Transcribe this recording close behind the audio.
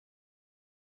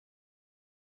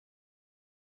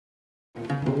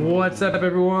What's up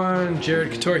everyone?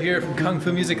 Jared Couture here from Kung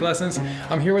Fu Music Lessons.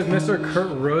 I'm here with Mr.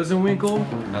 Kurt Rosenwinkel.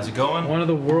 How's it going? One of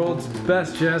the world's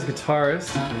best jazz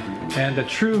guitarists and a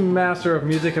true master of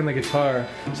music and the guitar.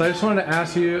 So I just wanted to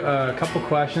ask you a couple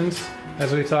questions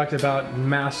as we talked about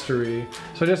mastery.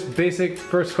 So just basic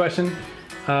first question,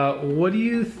 what do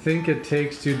you think it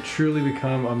takes to truly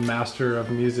become a master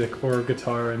of music or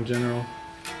guitar in general?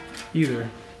 Either.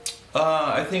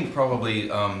 I think probably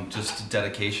just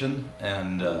dedication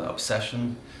and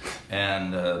obsession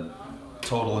and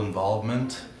total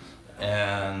involvement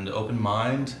and open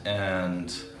mind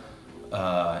and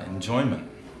enjoyment.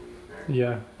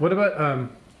 Yeah. What about,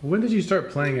 when did you start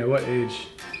playing? At what age?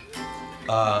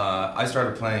 I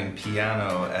started playing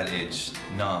piano at age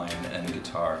 9 and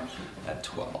guitar at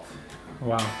 12.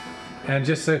 Wow. And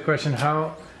just a question,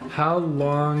 how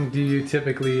long do you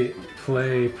typically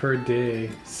play per day?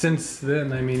 Since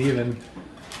then, I mean, even,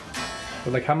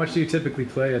 but like, how much do you typically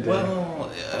play a day?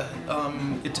 Well,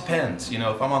 it depends. You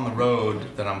know, if I'm on the road,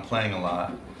 then I'm playing a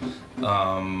lot.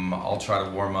 I'll try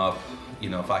to warm up, you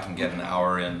know, if I can get an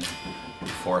hour in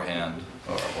beforehand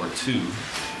or two,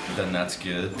 then that's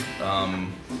good.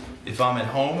 If I'm at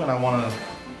home and I want to,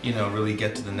 you know, really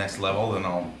get to the next level, then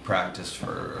I'll practice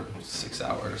for 6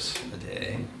 hours a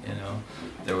day, you know.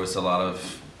 There was a lot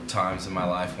of times in my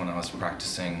life when I was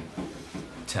practicing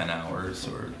 10 hours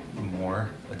or more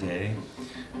a day.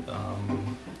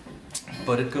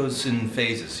 But it goes in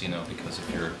phases, you know, because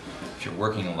if you're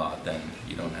working a lot, then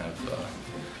you don't have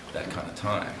that kind of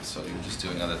time. So you're just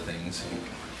doing other things. And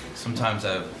sometimes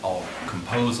I'll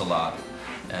compose a lot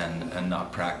and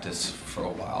not practice for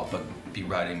a while, but be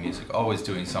writing music, always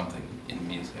doing something in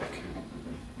music.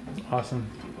 Awesome.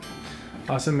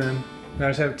 Awesome, man. Now I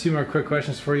just have 2 more quick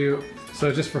questions for you. So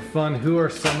just for fun, who are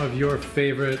some of your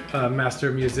favorite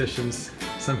master musicians?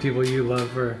 Some people you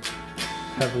love or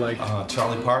have liked?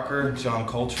 Charlie Parker, John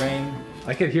Coltrane.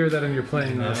 I could hear that in your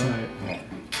playing last night. Yeah.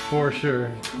 For sure.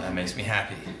 That makes me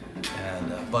happy.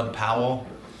 And Bud Powell,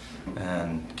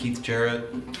 and Keith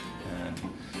Jarrett, and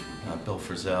Bill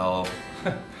Frisell,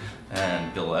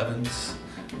 and Bill Evans,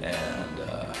 and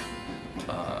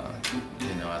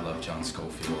you know, I love John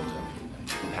Scofield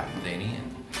and Pat Metheny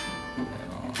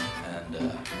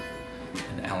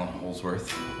and Alan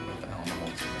Holdsworth.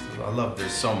 I love.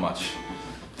 There's so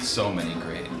many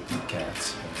great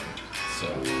cats. So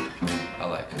I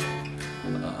like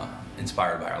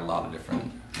inspired by a lot of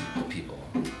different people,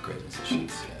 great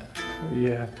musicians.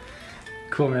 Yeah.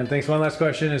 Cool, man. Thanks. One last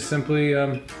question is simply,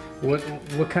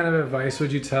 what kind of advice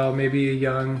would you tell maybe a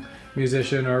young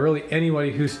musician or really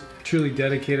anybody who's truly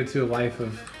dedicated to a life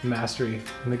of mastery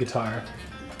in the guitar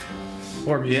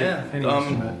or music? Yeah. Any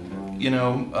instrument? You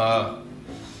know,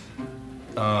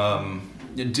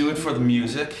 do it for the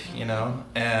music, you know,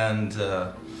 and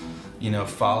you know,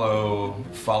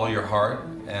 follow your heart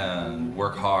and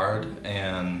work hard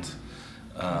and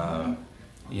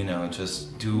you know,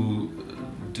 just do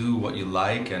what you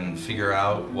like and figure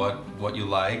out what you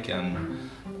like and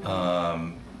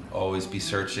always be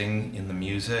searching in the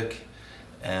music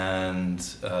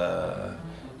and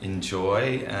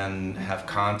enjoy and have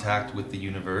contact with the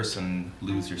universe and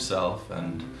lose yourself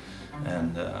and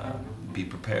be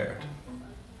prepared.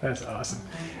 That's awesome.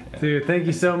 Dude, thank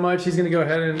you so much. He's going to go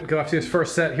ahead and go off to his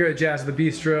first set here at Jazz at the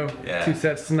Bistro. Yeah. 2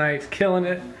 sets tonight, killing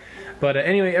it. But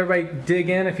anyway, everybody dig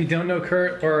in. If you don't know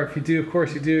Kurt, or if you do, of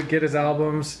course you do, get his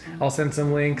albums. I'll send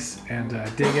some links and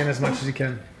dig in as much as you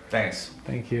can. Thanks.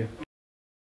 Thank you.